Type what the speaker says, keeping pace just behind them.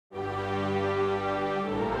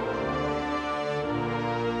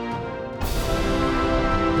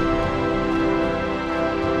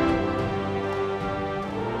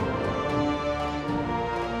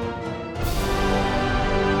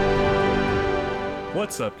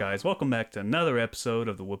What's up, guys? Welcome back to another episode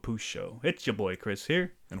of the WHA-POOSHERS Show. It's your boy Chris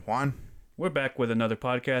here. And Juan. We're back with another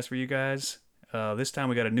podcast for you guys. This time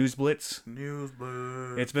we got a news blitz.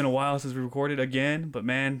 It's been a while since we recorded again, but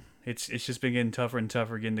man, it's just been getting tougher and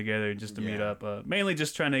tougher getting together just to meet up. Mainly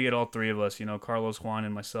just trying to get all three of us, Carlos, Juan,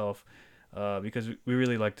 and myself, because we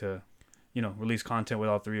really like to, release content with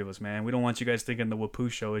all three of us, man. We don't want you guys thinking the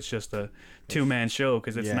WHA-POOSHERS Show it's just a two-man show,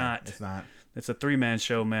 because it's not. It's not. It's a three-man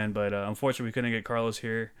show, man, but unfortunately we couldn't get Carlos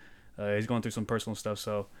here. He's going through some personal stuff,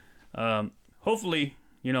 so hopefully,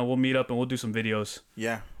 we'll meet up and we'll do some videos.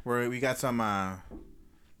 Yeah, we got some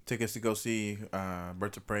tickets to go see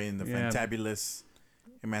Birds of Prey and the Fantabulous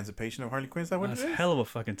Emancipation of Harley Quinn. Is that what That's it is? a hell of a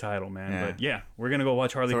fucking title, man. But yeah, we're going to go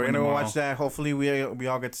watch Harley Quinn we're going to tomorrow. watch that. Hopefully we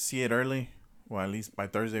all get to see it early. Well, at least by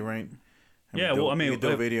Thursday, right? And we'll do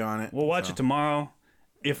a video on it. We'll watch it tomorrow.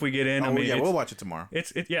 If we get in, we'll watch it tomorrow.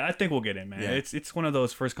 I think we'll get in, man. Yeah. It's one of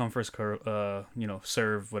those first come first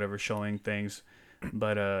serve whatever showing things,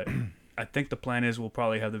 but I think the plan is we'll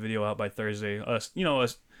probably have the video out by Thursday. A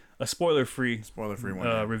spoiler free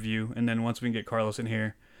one review, and then once we can get Carlos in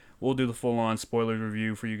here, we'll do the full on spoiler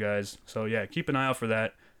review for you guys. So yeah, keep an eye out for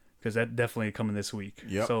that, because that's definitely coming this week.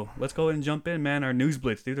 Yep. So let's go ahead and jump in, man. Our news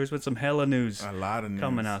blitz, dude. There's been some hella news. A lot of news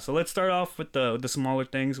coming out. So let's start off with the smaller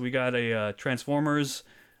things. We got a Transformers.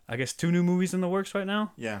 I guess 2 new movies in the works right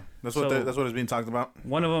now. Yeah, that's what is being talked about.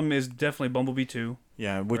 One of them is definitely Bumblebee 2.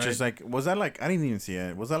 Yeah, which is like, was that like, I didn't even see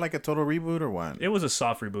it. Was that like a total reboot or what? It was a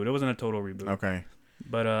soft reboot. It wasn't a total reboot. Okay.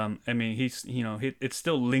 But he's it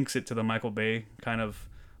still links it to the Michael Bay kind of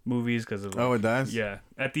movies because of it does. Yeah,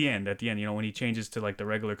 at the end, when he changes to like the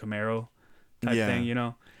regular Camaro type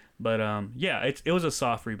thing, But it was a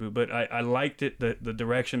soft reboot, but I liked it the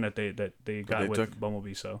direction that they got with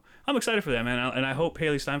Bumblebee. So I'm excited for that, man, and I hope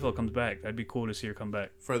Haley Steinfeld comes back. That'd be cool to see her come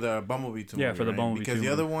back for the Bumblebee 2. Yeah, for the Bumblebee 2. Because the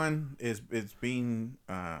other one it's being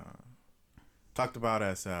talked about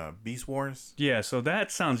as Beast Wars. Yeah, so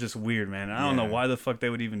that sounds just weird, man. I don't know why the fuck they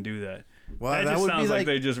would even do that. Well, that just sounds like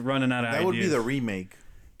they're just running out of ideas. That would be the remake.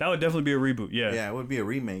 That would definitely be a reboot. Yeah. Yeah, it would be a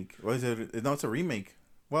remake. Or is it? No, it's a remake.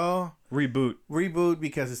 Well, reboot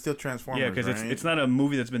because it's still Transformers. Yeah, because it's not a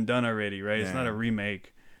movie that's been done already, right? Yeah. It's not a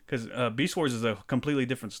remake. Because Beast Wars is a completely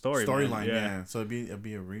different storyline. Yeah. So it'd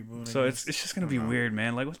be a reboot. So it's just gonna be weird,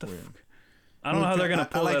 man. Like what the fuck? I don't know how they're gonna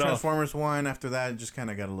pull that off. Transformers 1. After that, it just kind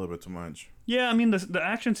of got a little bit too much. Yeah, I mean the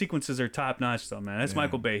action sequences are top notch though, man. That's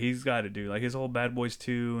Michael Bay. He's got to do like his whole Bad Boys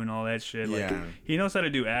 2 and all that shit. Like, he knows how to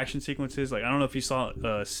do action sequences. Like I don't know if you saw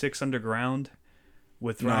 6 Underground.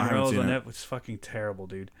 With Ryan Reynolds on that, was fucking terrible,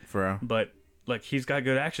 dude. For real. But like he's got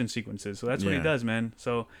good action sequences, so that's what he does, man.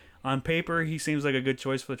 So on paper, he seems like a good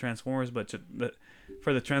choice for the Transformers, but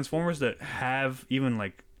for the Transformers that have even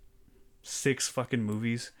like 6 fucking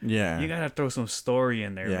movies, you gotta throw some story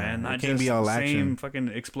in there, man. Not just be all the same action. fucking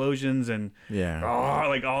explosions and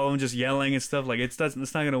like all of them just yelling and stuff. Like it's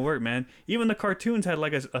not gonna work, man. Even the cartoons had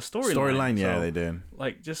like a storyline. Yeah, they did.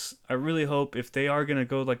 Like I really hope if they are gonna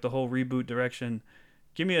go like the whole reboot direction,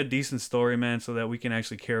 give me a decent story, man, so that we can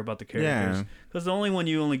actually care about the characters. Because the only one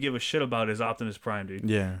you only give a shit about is Optimus Prime, dude.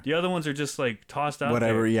 Yeah. The other ones are just like tossed out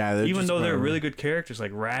whatever, there. Yeah. Even though they're really good characters,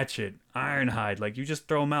 like Ratchet, Ironhide, like you just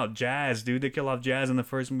throw them out. Jazz, dude, they kill off Jazz in the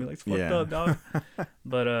first movie. Like, it's fucked up, dog.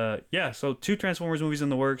 But so 2 Transformers movies in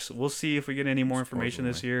the works. We'll see if we get any more information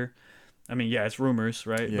this year. I mean, it's rumors,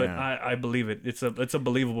 right? Yeah. But I believe it. It's a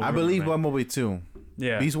believable. I believe Bumblebee 2.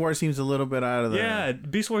 Yeah. Beast Wars seems a little bit out of there. Yeah,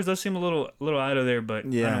 Beast Wars does seem a little out of there, but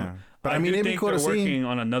But I mean, it'd be cool to see. They're working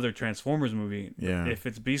on another Transformers movie. Yeah. If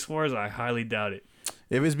it's Beast Wars, I highly doubt it.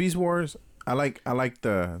 If it's Beast Wars, I like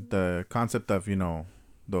the concept of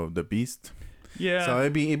the beast. Yeah. So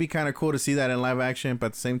it'd be kind of cool to see that in live action, but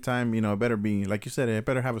at the same time, it better be, like you said, it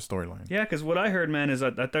better have a storyline. Yeah, because what I heard, man, is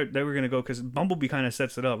I thought they were gonna go, because Bumblebee kind of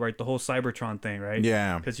sets it up, right? The whole Cybertron thing, right?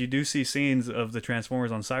 Yeah. Because you do see scenes of the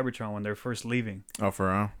Transformers on Cybertron when they're first leaving. Oh, for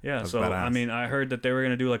real? Yeah. That's so badass. I mean, I heard that they were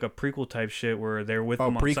gonna do like a prequel type shit where they're with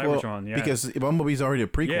them on Cybertron. Yeah. Because Bumblebee's already a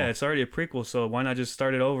prequel. Yeah, it's already a prequel. So why not just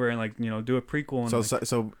start it over and do a prequel?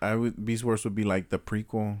 And Beast Wars would be like the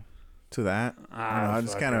prequel to that. I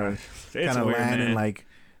just kind of land in like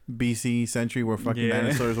BC century where fucking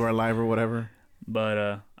dinosaurs were alive or whatever.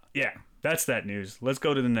 But that's that news. Let's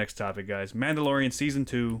go to the next topic, guys. Mandalorian season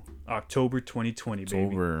 2, October 2020, baby.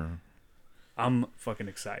 Over. I'm fucking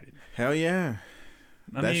excited. Hell yeah.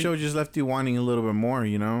 That show just left you wanting a little bit more,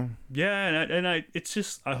 Yeah, and it's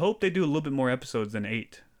just, I hope they do a little bit more episodes than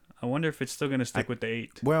 8. I wonder if it's still gonna stick with the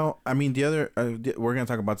 8. Well, I mean, the other we're gonna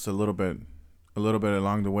talk about this a little bit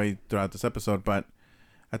along the way throughout this episode, but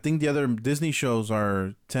I think the other Disney shows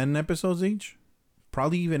are 10 episodes each.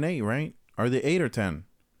 Probably even 8, right? Are they 8 or 10?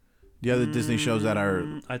 The other Disney shows that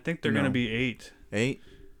are... I think they're going to be 8. 8?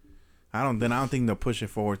 I don't think they'll push it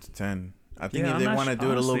forward to 10. I think if they want to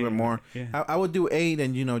do it a little bit more... Yeah. I would do 8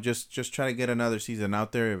 and, just try to get another season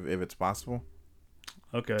out there if it's possible.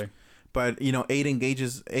 Okay. But, 8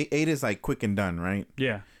 engages... 8 is like quick and done, right?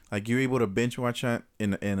 Yeah. Like you're able to binge watch that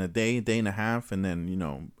in a day and a half, and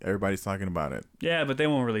then everybody's talking about it. Yeah, but they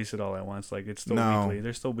won't release it all at once. Like it's still weekly.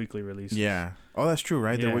 They're still weekly releases. Yeah. Oh, that's true,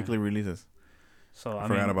 right? They're weekly releases. So I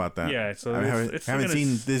forgot about that. Yeah. So I haven't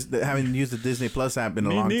used the Disney Plus app in a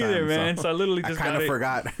long time. Me neither, man. So I literally just kind of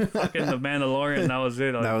forgot. Fucking The Mandalorian. That was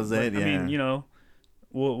it. That was it. Yeah. I mean,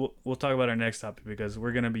 we'll talk about our next topic because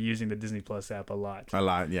we're gonna be using the Disney Plus app a lot.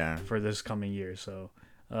 Yeah. For this coming year, so.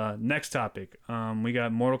 Next topic. We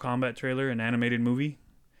got Mortal Kombat trailer, an animated movie.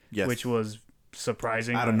 Yes. Which was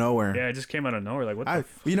surprising. Out of nowhere. Yeah, it just came out of nowhere. Like,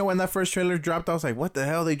 what when that first trailer dropped, I was like, what the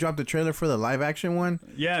hell? They dropped the trailer for the live action one?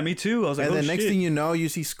 Yeah, me too. I was like, and then next thing you know, you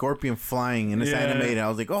see Scorpion flying and it's animated. I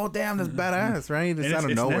was like, oh, damn, that's badass, right? It's out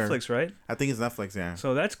of nowhere. It's Netflix, right? I think it's Netflix, yeah.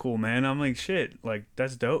 So that's cool, man. I'm like, shit. Like,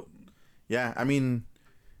 that's dope. Yeah, I mean...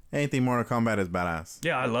 Anything Mortal Kombat is badass.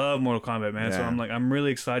 Yeah, I love Mortal Kombat, man. Yeah. So I'm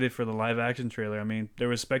really excited for the live action trailer. I mean, there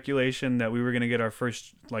was speculation that we were gonna get our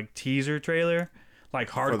first teaser trailer,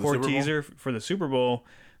 hardcore teaser for the Super Bowl,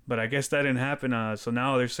 but I guess that didn't happen. So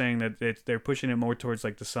now they're saying that they're pushing it more towards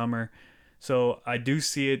the summer. So I do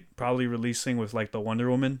see it probably releasing with the Wonder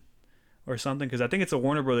Woman or something because I think it's a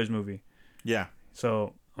Warner Brothers movie. Yeah.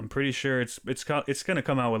 So I'm pretty sure it's gonna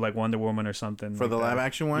come out with Wonder Woman or something for the live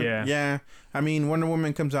action one. Yeah. I mean, Wonder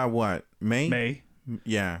Woman comes out what, May?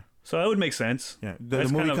 Yeah. So that would make sense. Yeah. The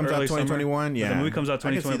movie comes out 2021. Yeah. The movie comes out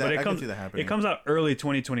 2020, but it comes out early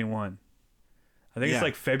 2021. I think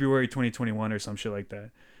it's February 2021 or some shit like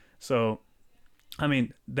that. So, I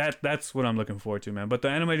mean that's what I'm looking forward to, man. But the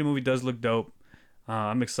animated movie does look dope.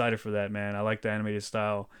 I'm excited for that, man. I like the animated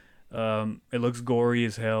style. It looks gory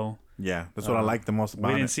as hell. Yeah, that's what I like the most about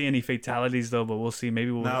it. We didn't see any fatalities though, but we'll see. Maybe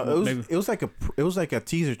we'll. No, it was like a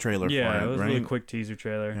teaser trailer. Yeah, for it was right? a really quick teaser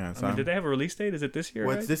trailer. Yeah, so did they have a release date? Is it this year?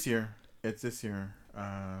 Well, it's this year. It's this year.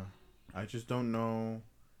 I just don't know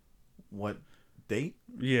what date.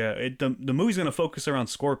 Yeah, the movie's gonna focus around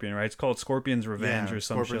Scorpion, right? It's called Scorpion's Revenge or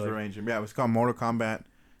something. Scorpion's Revenge. Yeah, it was called Mortal Kombat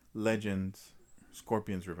Legends: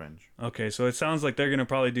 Scorpion's Revenge. Okay, so it sounds like they're gonna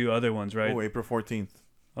probably do other ones, right? Oh, April 14th.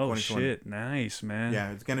 Oh shit! Nice, man.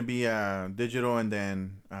 Yeah, it's gonna be digital and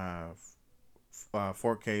then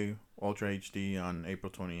 4K Ultra HD on April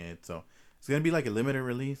 28th. So it's gonna be a limited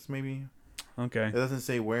release, maybe. Okay. It doesn't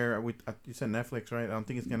say where. You said Netflix, right? I don't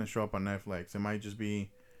think it's gonna show up on Netflix. It might just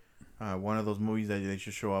be one of those movies that they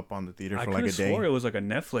should show up on the theater for a day. I swore it was a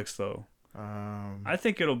Netflix though. I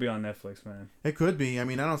think it'll be on Netflix, man. It could be. I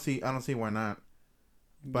mean, I don't see why not.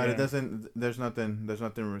 But it doesn't. There's nothing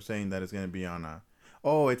we're saying that it's gonna be on a.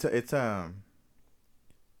 Oh, it's a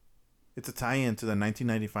tie-in to the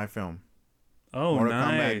 1995 film. Oh, Mortal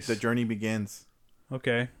nice. Kombat: The Journey Begins.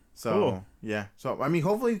 Okay. So cool. Yeah. So I mean,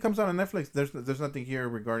 hopefully it comes out on Netflix. There's nothing here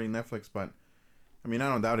regarding Netflix, but I mean, I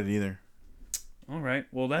don't doubt it either. All right.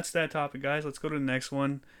 Well, that's that topic, guys. Let's go to the next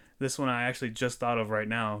one. This one I actually just thought of right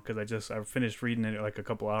now because I finished reading it a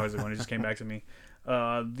couple hours ago and it just came back to me.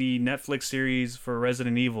 The Netflix series for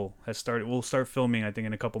Resident Evil has started. We'll start filming, I think,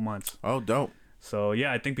 in a couple months. Oh, dope. So,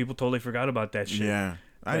 yeah, I think people totally forgot about that shit. Yeah.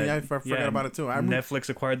 I forgot about it, too. Netflix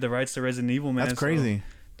acquired the rights to Resident Evil, man. That's crazy. So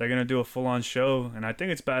they're going to do a full-on show, and I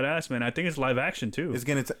think it's badass, man. I think it's live action, too. It's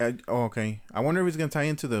going to... okay. I wonder if it's going to tie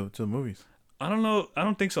into the movies. I don't know. I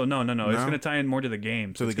don't think so. No. It's going to tie in more to the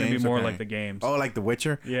game. So it's going to be more like the games. Oh, like The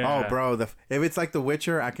Witcher? Yeah. Oh, bro. If it's like The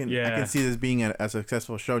Witcher, I can see this being a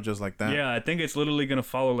successful show just like that. Yeah, I think it's literally going to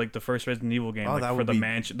follow the first Resident Evil game. For the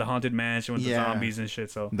mansion, the haunted mansion with the zombies and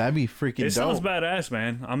shit. So that'd be freaking dope. It sounds badass,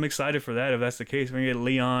 man. I'm excited for that if that's the case. We're going to get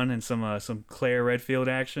Leon and some Claire Redfield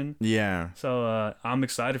action. Yeah. So I'm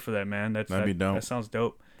excited for that, man. That'd be dope. That sounds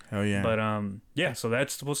dope. Hell yeah. But so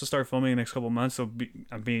that's supposed to start filming in the next couple months. So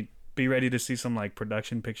be ready to see some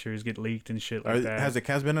production pictures get leaked and shit like that. Has the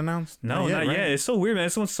cast been announced? No, not yet. It's so weird, man.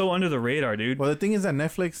 This one's so under the radar, dude. Well, the thing is that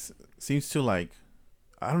Netflix seems to I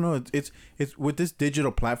don't know. It's with this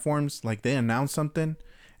digital platforms, they announce something,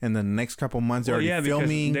 and the next couple months they're already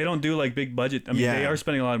filming. They don't do big budget. I mean, they are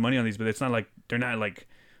spending a lot of money on these, but it's not they're not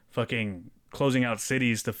fucking closing out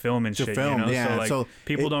cities to film and shit. You know? Yeah. So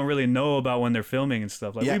people don't really know about when they're filming and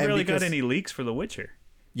stuff. We barely got any leaks for The Witcher.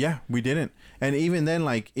 Yeah, we didn't. And even then,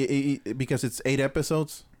 because it's 8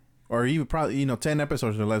 episodes, or even probably, 10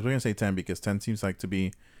 episodes or less. We're going to say 10 because 10 seems to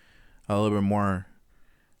be a little bit more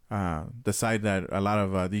the side that a lot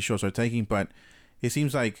of these shows are taking. But it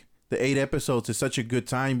seems like the 8 episodes is such a good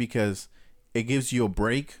time because it gives you a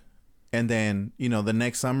break and then the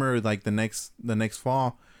next summer, like the next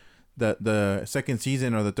fall, the second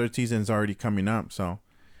season or the third season is already coming up. So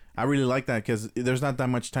I really like that because there's not that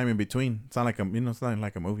much time in between. It's not like it's not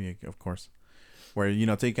like a movie, of course, where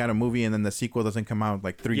take out a movie and then the sequel doesn't come out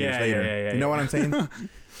like 3 years later. You know what I'm saying?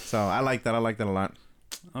 So I like that. I like that a lot.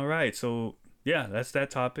 All right, so yeah, that's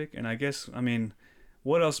that topic, and I guess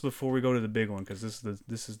what else before we go to the big one? Because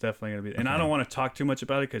this is definitely gonna be, and I don't want to talk too much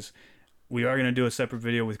about it because we are gonna do a separate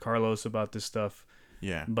video with Carlos about this stuff.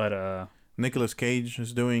 Yeah. But Nicolas Cage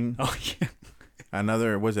is doing. Oh yeah.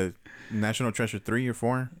 Another, was it National Treasure 3 or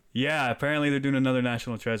 4? Yeah, apparently they're doing another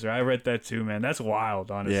National Treasure. I read that too, man. That's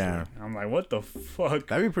wild, honestly. Yeah. I'm like, what the fuck?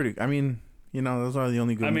 That'd be pretty. Those are the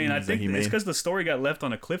only good movies I think it's because the story got left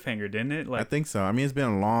on a cliffhanger, didn't it? I think so. It's been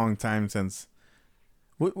a long time since.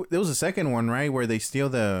 There was a second one, right, where they steal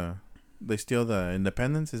the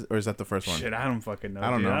Independence, or is that the first one? Shit, I don't fucking know. I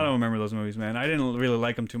don't know. I don't remember those movies, man. I didn't really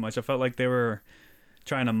like them too much. I felt like they were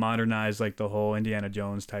trying to modernize like the whole Indiana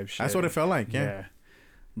Jones type shit. That's what it felt like, yeah.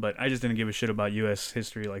 But I just didn't give a shit about U.S.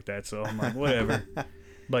 history like that, so I'm like, whatever.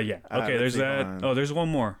 But yeah, okay, there's that. Oh, there's one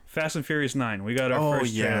more. Fast and Furious 9. We got our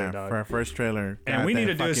first trailer, dog. For our first trailer. And we need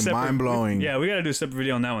to do a separate... mind-blowing. Yeah, we got to do a separate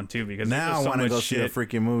video on that one, too, because now there's so I want to go shit. see the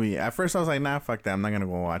freaking movie. At first, I was like, nah, fuck that. I'm not going to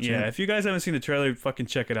go watch it. Yeah, if you guys haven't seen the trailer, fucking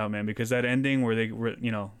check it out, man, because that ending where they were,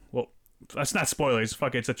 well... That's not spoilers.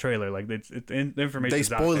 Fuck it, it's a trailer. Like the information. They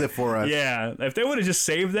spoiled it for us. Yeah, if they would have just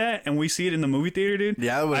saved that and we see it in the movie theater, dude.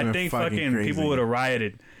 Yeah, I think fucking crazy. people would have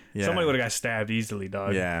rioted. Yeah. Somebody would have got stabbed easily,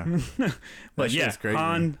 dog. Yeah. But yeah,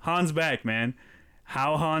 Han's back, man.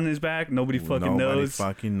 How Han is back, nobody fucking knows.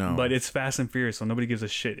 But it's Fast and Furious, so nobody gives a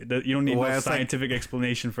shit. You don't need no scientific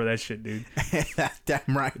explanation for that shit, dude. Damn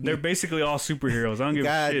right. They're basically all superheroes. I don't give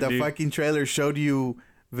a shit, the dude. fucking trailer showed you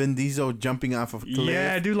Vin Diesel jumping off of a cliff.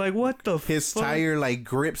 Yeah, dude, like what the fuck? His tire like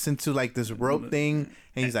grips into like this rope thing,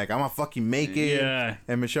 and he's like, "I'm gonna fucking make it." Yeah.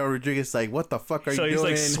 And Michelle Rodriguez is like, "What the fuck are you doing?" So he's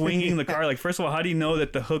like swinging the car. Like, first of all, how do you know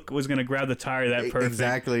that the hook was gonna grab the tire that perfect?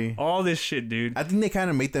 Exactly. All this shit, dude. I think they kind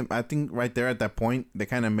of made them. I think right there at that point, they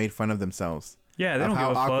kind of made fun of themselves. Yeah, they don't give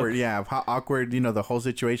a awkward, fuck. Yeah, of how awkward, the whole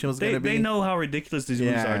situation was going to be. They know how ridiculous these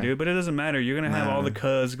movies are, dude. But it doesn't matter. You're going to have all the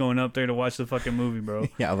cuz going up there to watch the fucking movie, bro.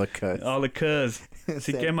 Yeah, all the cuz. All the cuz.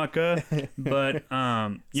 Si que ma cuz. But,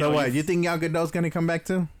 so what? You think Gal Gadot's going to come back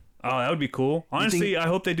too? Oh, that would be cool. Honestly, I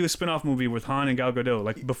hope they do a spin-off movie with Han and Gal Gadot,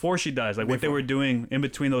 like before she dies, like what they were doing in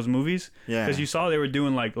between those movies. Yeah. Because you saw they were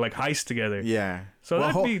doing like heists together. Yeah. So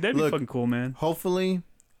that'd be fucking cool, man. Hopefully,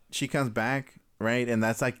 she comes back, right? And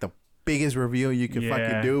that's like the biggest reveal you could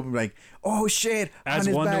fucking do. Like, oh shit, as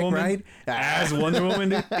Wonder Woman, right? As Wonder Woman,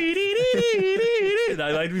 dude.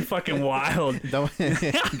 That'd be fucking wild. Get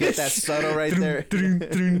that subtle right there.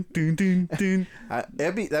 That'd be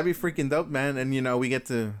freaking dope, man. And we get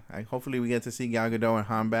to hopefully we get to see Gal Gadot and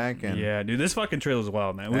Han back. And yeah, dude, this fucking trailer's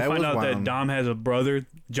wild, man. We find out that Dom has a brother,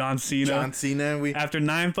 John Cena. After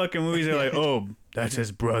 9 fucking movies, they're like, oh, that's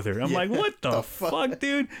his brother. I'm like, what the fuck,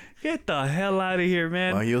 dude? Get the hell out of here,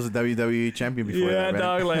 man. Well, he was a WWE champion before that, man.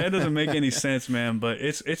 Dog, like that doesn't make any sense, man. But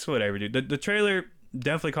it's whatever, dude. The trailer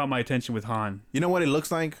definitely caught my attention with Han. You know what it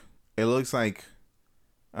looks like? It looks like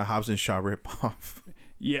a Hobbs and Shaw ripoff.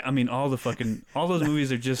 Yeah, I mean all those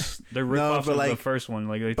movies are just they're ripoffs of the first one.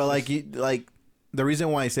 The reason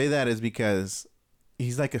why I say that is because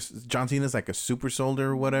he's like John Cena's like a super soldier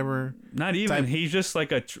or whatever. Not even. He's just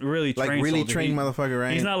like a really trained trained motherfucker,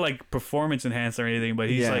 right? He's not like performance enhanced or anything, but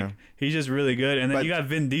he's he's just really good. And then you got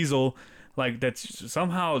Vin Diesel, like that's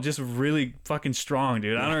somehow just really fucking strong,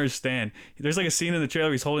 dude. I don't understand. There's like a scene in the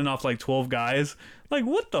trailer he's holding off like 12 guys. Like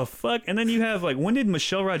what the fuck? And then you have like, when did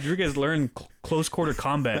Michelle Rodriguez learn close quarter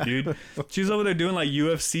combat, dude? She's over there doing like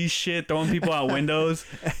UFC shit, throwing people out windows.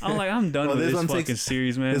 I'm like, I'm done with this fucking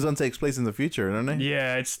series, man. This one takes place in the future, don't they?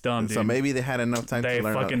 Yeah, it's dumb, dude. So maybe they had enough time to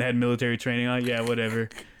learn. They fucking had military training on. Yeah, whatever.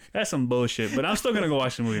 That's some bullshit. But I'm still gonna go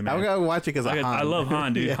watch the movie, man. I'm gonna watch it because I love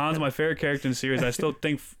Han, dude. Han's my favorite character in the series. I still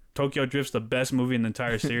think Tokyo Drift's the best movie in the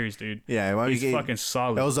entire series, dude. Yeah, he's fucking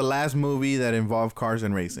solid. That was the last movie that involved cars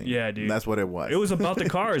and racing. Yeah, dude. That's what it was. It was about the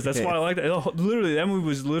cars. That's why I like that. Literally, that movie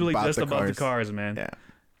was literally just about the cars, man. Yeah.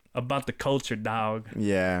 About the culture, dog.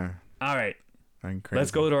 Yeah. All right.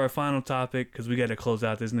 Let's go to our final topic because we got to close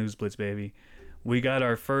out this news blitz, baby. We got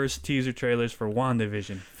our first teaser trailers for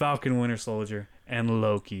WandaVision, Falcon Winter Soldier, and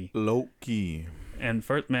Loki. Loki. And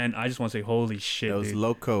first, man, I just want to say, holy shit, It was dude.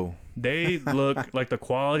 loco. They look like the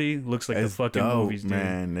quality looks like it's the fucking dope, movies, dude.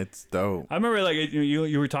 Man, it's dope. I remember like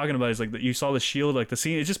you were talking about it, it's like you saw the shield, like the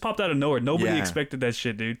scene, it just popped out of nowhere. Nobody expected that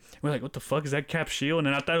shit, dude. We're like, what the fuck is that Cap's shield?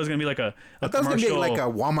 And I thought it was gonna be like a I thought it was gonna be like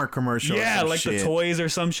a Walmart commercial. Yeah, like shit. the toys or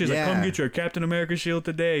some shit. Like, come get your Captain America shield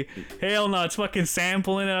today. Hell no, it's fucking Sam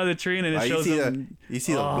pulling it out of the tree, and it shows you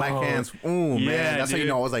see the black hands. Ooh, yeah, man, that's dude. how you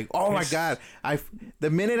know. I was like, oh my god. The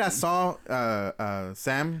minute I saw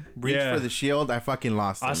Sam reach for the shield, I fucking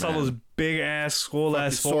lost it. I saw those big ass skull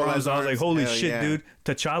ass forearms. I was like, holy shit, dude,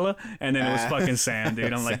 T'Challa, and then it was fucking Sam,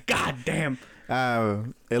 dude. I'm like, god damn.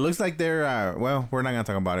 It looks like they're well, we're not gonna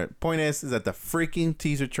talk about it. Point is that the freaking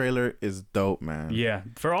teaser trailer is dope, man. Yeah,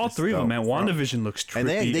 for all three of them, man. WandaVision looks trippy. And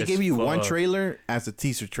they give you one trailer as a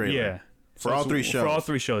teaser trailer. Yeah. For all three shows. For all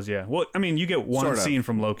three shows, yeah. Well, I mean, you get one scene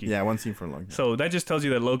from Loki. Yeah, one scene from Loki. So that just tells you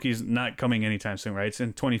that Loki's not coming anytime soon, right? It's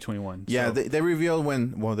in 2021. Yeah, so. they revealed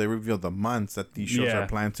they revealed the months that these shows are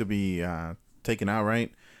planned to be taken out,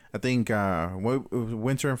 right? I think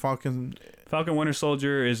Winter and Falcon Winter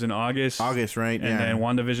Soldier is in August. August, right? And then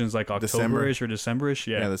WandaVision's like October-ish or December-ish.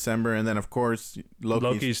 Yeah, December. And then, of course,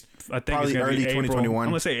 Loki's I think it's going to be April. 2021. I'm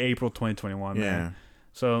going to say April 2021. Yeah. Man.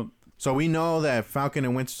 So we know that Falcon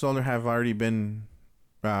and Winter Soldier have already been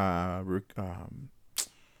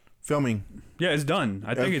filming. Yeah, it's done.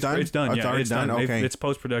 I think it's done. It's already done. Okay, it's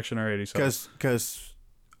post production already. Because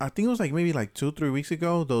I think it was like maybe like 2-3 weeks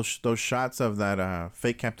ago. Those shots of that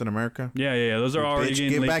fake Captain America. Yeah. Those are already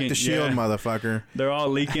get back the shield, motherfucker. They're all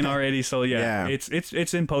leaking already. So yeah.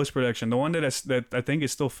 It's in post production. The one that I think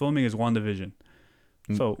is still filming is WandaVision.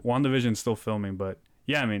 So WandaVision's still filming, but.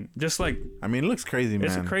 Yeah, I mean, it looks crazy, man.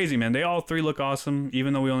 It's crazy, man. They all three look awesome,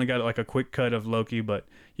 even though we only got like a quick cut of Loki. But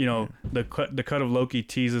you know, the cut of Loki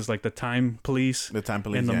teases like the time police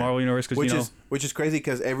in the Marvel universe, which is crazy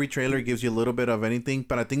because every trailer gives you a little bit of anything.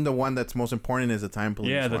 But I think the one that's most important is the time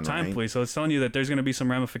police. Yeah, the time police. So it's telling you that there's going to be some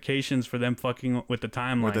ramifications for them fucking with the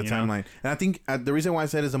timeline. And I think the reason why I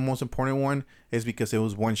said is the most important one is because it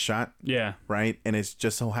was one shot. Yeah. Right, and it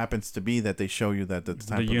just so happens to be that they show you that the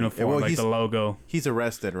time the uniform, like the logo. He's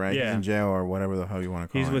arrested, right? Yeah. He's in jail or whatever the hell you want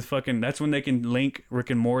to call it. He's with fucking. That's when they can link Rick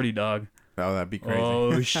and Morty, dog. Oh, that'd be crazy.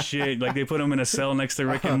 Oh shit! Like they put him in a cell next to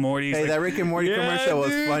Rick and Morty. Hey, that Rick and Morty commercial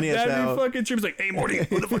was funny as hell. That'd be fucking trips. Like, hey Morty,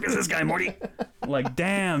 who the fuck is this guy, Morty? Like,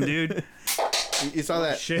 damn, dude. You saw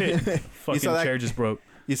that shit? Fucking chair just broke.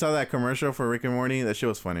 You saw that commercial for Rick and Morty? That shit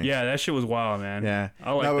was funny. Yeah, that shit was wild, man. Yeah,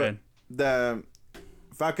 I like that. The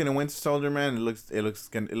Falcon and Winter Soldier, man, it looks like it's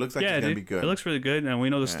gonna be good. It looks really good, and we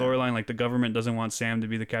know the storyline. Like the government doesn't want Sam to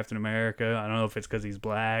be the Captain America. I don't know if it's because he's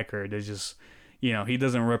black or they just, he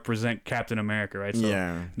doesn't represent Captain America, right?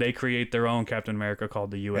 So they create their own Captain America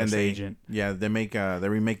called the U.S. Agent. Yeah, they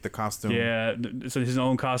remake the costume. Yeah, so his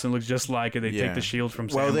own costume looks just like it. They take the shield from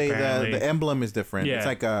Sam. Well, the emblem is different. Yeah. It's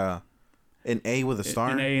like an A with a star.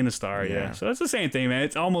 An A and a star, yeah. So that's the same thing, man.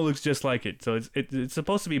 It almost looks just like it. So it's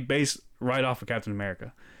supposed to be based right off of Captain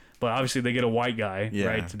America, but obviously they get a white guy,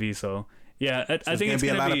 right, to be so. Yeah, I think it's gonna be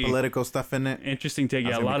a lot of political stuff in it. Interesting take.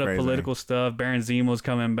 Yeah, a lot of political stuff. Baron Zemo's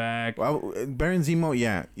coming back. Well, Baron Zemo,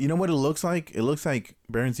 yeah. You know what it looks like? It looks like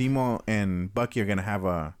Baron Zemo and Bucky are gonna have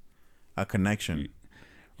a connection.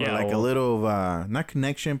 Yeah, or like a little not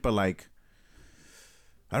connection, but like.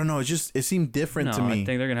 I don't know. It seemed different to me. I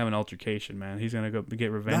think they're gonna have an altercation, man. He's gonna go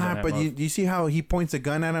get revenge. On that but you see how he points a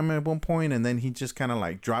gun at him at one point, and then he just kind of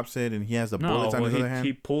like drops it, and he has the bullets on his other hand.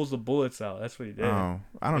 He pulls the bullets out. That's what he did. Oh,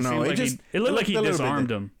 I don't know. It looked like he disarmed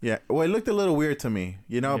him. Yeah. Well, it looked a little weird to me.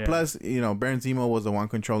 Plus, Baron Zemo was the one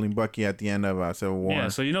controlling Bucky at the end of Civil War. Yeah.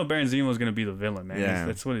 So Baron Zemo is gonna be the villain, man. Yeah.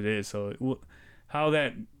 That's what it is. So how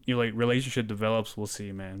that relationship develops, we'll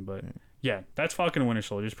see, man. But. Yeah, that's Falcon and Winter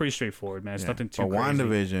Soldier. It's pretty straightforward, man. It's nothing too crazy.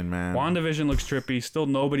 WandaVision, man. WandaVision looks trippy. Still,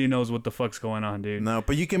 nobody knows what the fuck's going on, dude. No,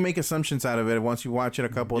 but you can make assumptions out of it once you watch it a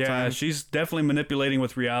couple of times. Yeah, she's definitely manipulating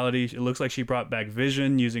with reality. It looks like she brought back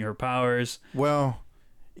Vision using her powers. Well,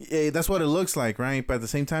 that's what it looks like, right? But at the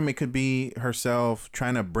same time, it could be herself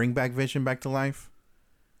trying to bring back Vision back to life.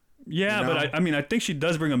 Yeah, but I think she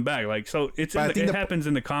does bring him back. Like, so it happens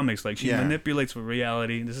in the comics. Like, she manipulates with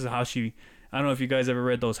reality. This is how she... I don't know if you guys ever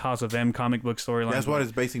read those House of M comic book storylines. That's what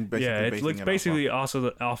it's basically. Yeah, it looks basically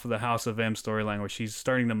also off of the House of M storyline, where she's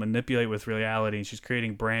starting to manipulate with reality, and she's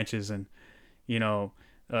creating branches, and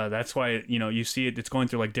that's why you see it. It's going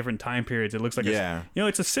through like different time periods. It looks like it's a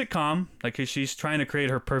sitcom, like 'cause she's trying to create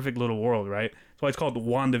her perfect little world, right? That's why it's called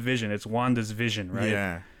WandaVision. It's Wanda's vision, right?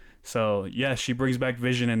 Yeah. So she brings back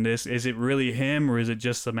Vision in this. Is it really him, or is it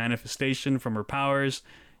just a manifestation from her powers?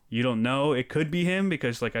 You don't know. It could be him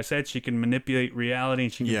because, like I said, she can manipulate reality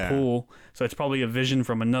and she can pull. So it's probably a vision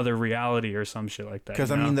from another reality or some shit like that.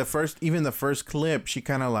 Because, I mean, the first clip, she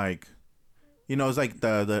kind of like, you know, it's like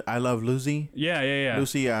the I Love Lucy. Yeah.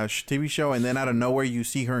 Lucy TV show. And then out of nowhere, you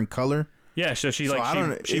see her in color. Yeah, so she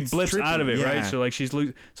blips out of it, right? So like she's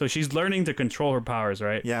learning to control her powers,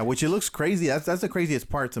 right? Yeah, which it looks crazy. That's the craziest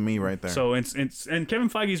part to me right there. So and Kevin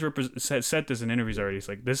Feige's said this in interviews already. It's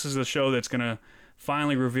like, this is a show that's gonna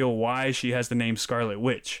finally reveal why she has the name Scarlet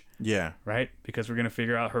Witch. Yeah. Right? Because we're gonna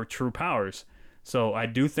figure out her true powers. So I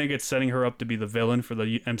do think it's setting her up to be the villain for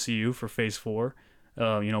the MCU for Phase 4.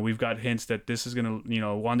 You know, we've got hints that this is gonna, you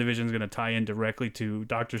know, WandaVision is gonna tie in directly to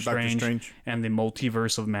Doctor Strange and the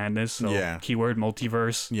multiverse of madness. So keyword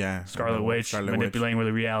multiverse. Yeah. Scarlet Witch, manipulating with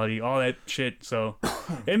the reality, all that shit. So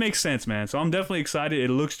it makes sense, man. So I'm definitely excited. It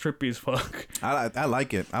looks trippy as fuck. I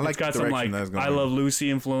like it. I like the direction some, like, I Love Lucy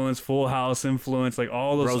influence, Full House influence, like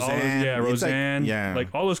all those. Roseanne. Like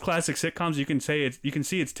all those classic sitcoms. You can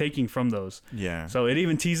see it's taking from those. Yeah. So it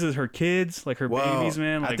even teases her kids, like her babies,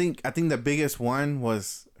 man. Like, I think the biggest one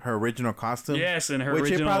was her original costume. Yes, and her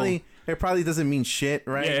original. It probably doesn't mean shit,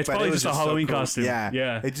 right? Yeah, it's probably just a Halloween costume.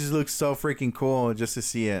 Yeah. It just looks so freaking cool just to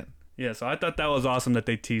see it. Yeah, so I thought that was awesome that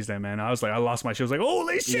they teased that, man. I was like, I lost my shit. I was like,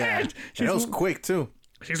 holy shit! Yeah. And it was quick too.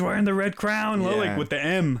 She's wearing the red crown, like with the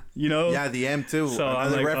M, you know? Yeah, the M too. So I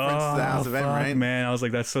was like, reference to the House of M, right? Man, I was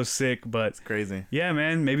like, that's so sick, but it's crazy. Yeah,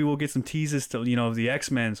 man, maybe we'll get some teases to, you know, the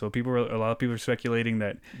X-Men. So a lot of people are speculating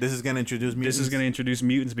that this is gonna introduce mutants. This is gonna introduce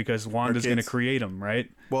mutants because Wanda's gonna create them, right?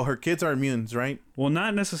 Well, her kids are mutants, right? Well,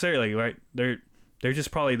 not necessarily, right? They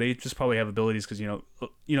just probably have abilities because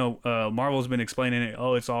Marvel's been explaining it.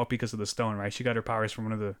 Oh, it's all because of the stone, right? She got her powers from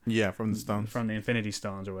one of the from the stones, from the Infinity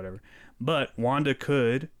Stones or whatever. But Wanda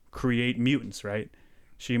could create mutants, right?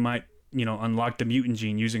 She might, unlock the mutant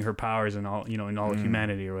gene using her powers and all, in all of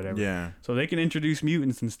humanity or whatever. Yeah. So they can introduce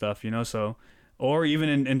mutants and stuff, so, or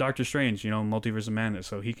even in Doctor Strange, Multiverse of Madness.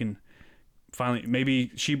 So he can finally,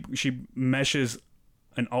 maybe she meshes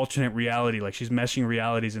an alternate reality, like she's meshing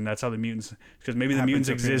realities, and that's how the mutants, because maybe the mutants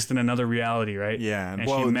exist in another reality, right? Yeah. And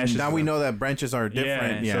well, now we know that branches are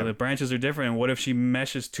different. Yeah. So the branches are different. And what if she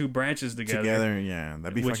meshes two branches together? Yeah,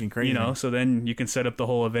 that'd be fucking crazy. So then you can set up the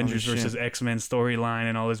whole Avengers versus X-Men storyline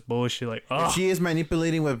and all this bullshit. Like, if she is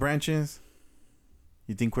manipulating with branches,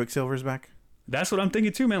 you think Quicksilver's back? That's what I'm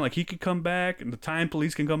thinking too, man. Like, he could come back, and the Time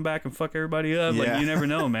Police can come back and fuck everybody up. Yeah. Like, you never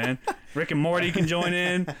know, man. Rick and Morty can join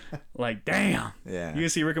in. Like, damn. Yeah. You can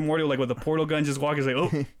see Rick and Morty, like, with a portal gun just walking. He's like, oh,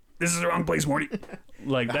 this is the wrong place, Morty.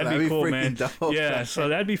 Like, that'd be cool, man. Dope. Yeah, so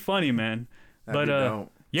that'd be funny, man.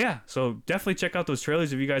 Yeah, so definitely check out those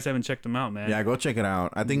trailers if you guys haven't checked them out, man. Yeah, go check it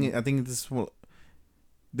out. I think this will...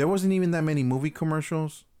 There wasn't even that many movie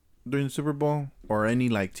commercials during the Super Bowl or any,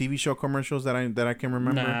 like, TV show commercials that I can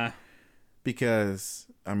remember. Nah. Because,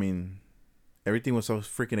 I mean, everything was so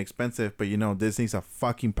freaking expensive, but Disney's a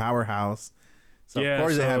fucking powerhouse. So of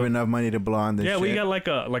course they have enough money to blow on this shit. Yeah, we got like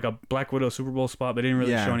a Black Widow Super Bowl spot, but they didn't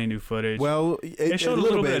really show any new footage. Well, it showed a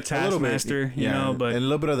little bit of Taskmaster, but and a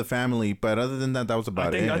little bit of the family, but other than that was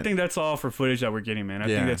about it. I think that's all for footage that we're getting, man. I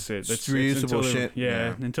think that's it. That's reusable shit.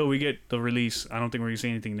 Until we get the release, I don't think we're gonna see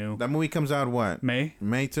anything new. That movie comes out what? May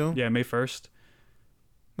too? Yeah, May 1st.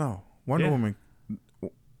 No, Wonder Woman.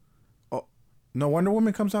 No, Wonder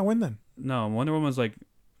Woman comes out when then? No, Wonder Woman's like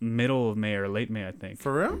middle of May or late May, I think.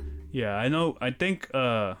 For real? Yeah, I know. I think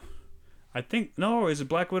no, is it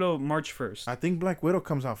Black Widow March 1st? I think Black Widow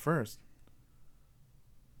comes out first.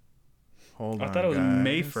 Hold on, I thought it was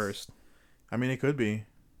May 1st. I mean, it could be.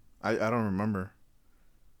 I don't remember.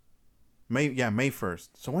 May 1st.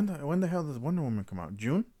 So when the hell does Wonder Woman come out?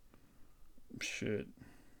 June? Shit.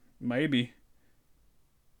 Maybe.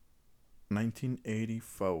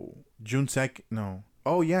 1984. June 2nd. No.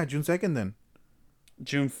 Oh, yeah, June 2nd then.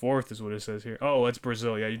 June 4th is what it says here. Oh, it's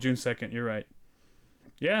Brazil. Yeah, June 2nd. You're right.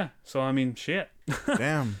 Yeah. So, I mean, shit.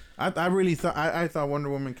 Damn. I really thought... I thought Wonder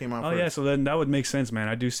Woman came out first. Oh, yeah. So then that would make sense, man.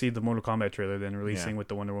 I do see the Mortal Kombat trailer then releasing with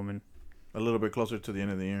the Wonder Woman. A little bit closer to the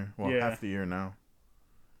end of the year. Well, half the year now.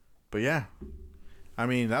 But, yeah. I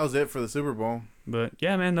mean, that was it for the Super Bowl. But,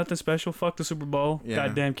 yeah, man, nothing special. Fuck the Super Bowl. Yeah.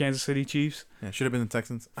 Goddamn Kansas City Chiefs. Yeah, should have been the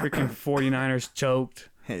Texans. Freaking 49ers choked.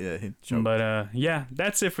 Yeah, choked. But, yeah,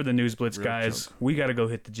 that's it for the News Blitz, guys. Choke. We got to go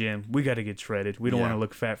hit the gym. We got to get shredded. We don't want to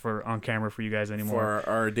look fat on camera for you guys anymore. For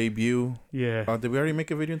our debut. Yeah. Did we already make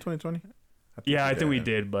a video in 2020? I think we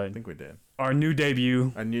did, but... I think we did. Our new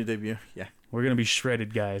debut. Yeah. We're going to be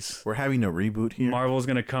shredded, guys. We're having a reboot here. Marvel's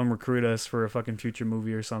going to come recruit us for a fucking future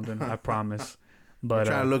movie or something. I promise. But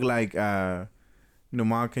we're trying to look like Numan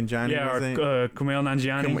Kanjani. Yeah, or Kumail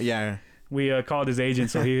Nanjiani. Yeah. We called his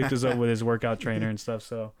agent, so he hooked us up with his workout trainer and stuff.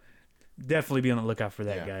 So definitely be on the lookout for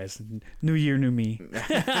that, guys. New year, new me.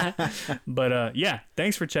 But yeah,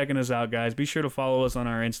 thanks for checking us out, guys. Be sure to follow us on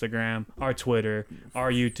our Instagram, our Twitter,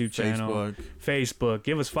 our YouTube channel, Facebook.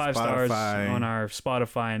 Give us 5 stars on our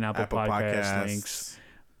Spotify and Apple Podcast links.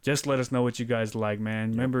 Just let us know what you guys like,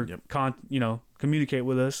 man. Remember, communicate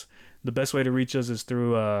with us. The best way to reach us is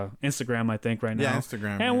through Instagram, I think, right now. Yeah,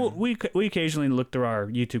 Instagram. And we occasionally look through our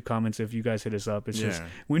YouTube comments if you guys hit us up. It's just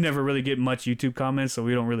we never really get much YouTube comments, so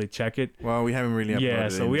we don't really check it. Well, we haven't really uploaded. Yeah,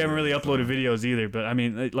 so we haven't really uploaded videos either. But I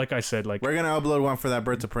mean, like I said, like we're gonna upload one for that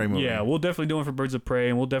Birds of Prey movie. Yeah, we'll definitely do one for Birds of Prey,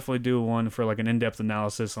 and we'll definitely do one for like an in-depth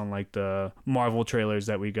analysis on like the Marvel trailers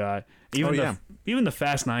that we got. Even the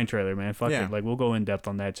Fast 9 trailer, man. Fuck it, like we'll go in depth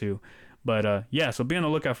on that too. But yeah, so be on the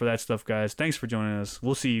lookout for that stuff, guys. Thanks for joining us.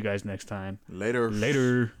 We'll see you guys next time. Later.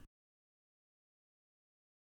 Later.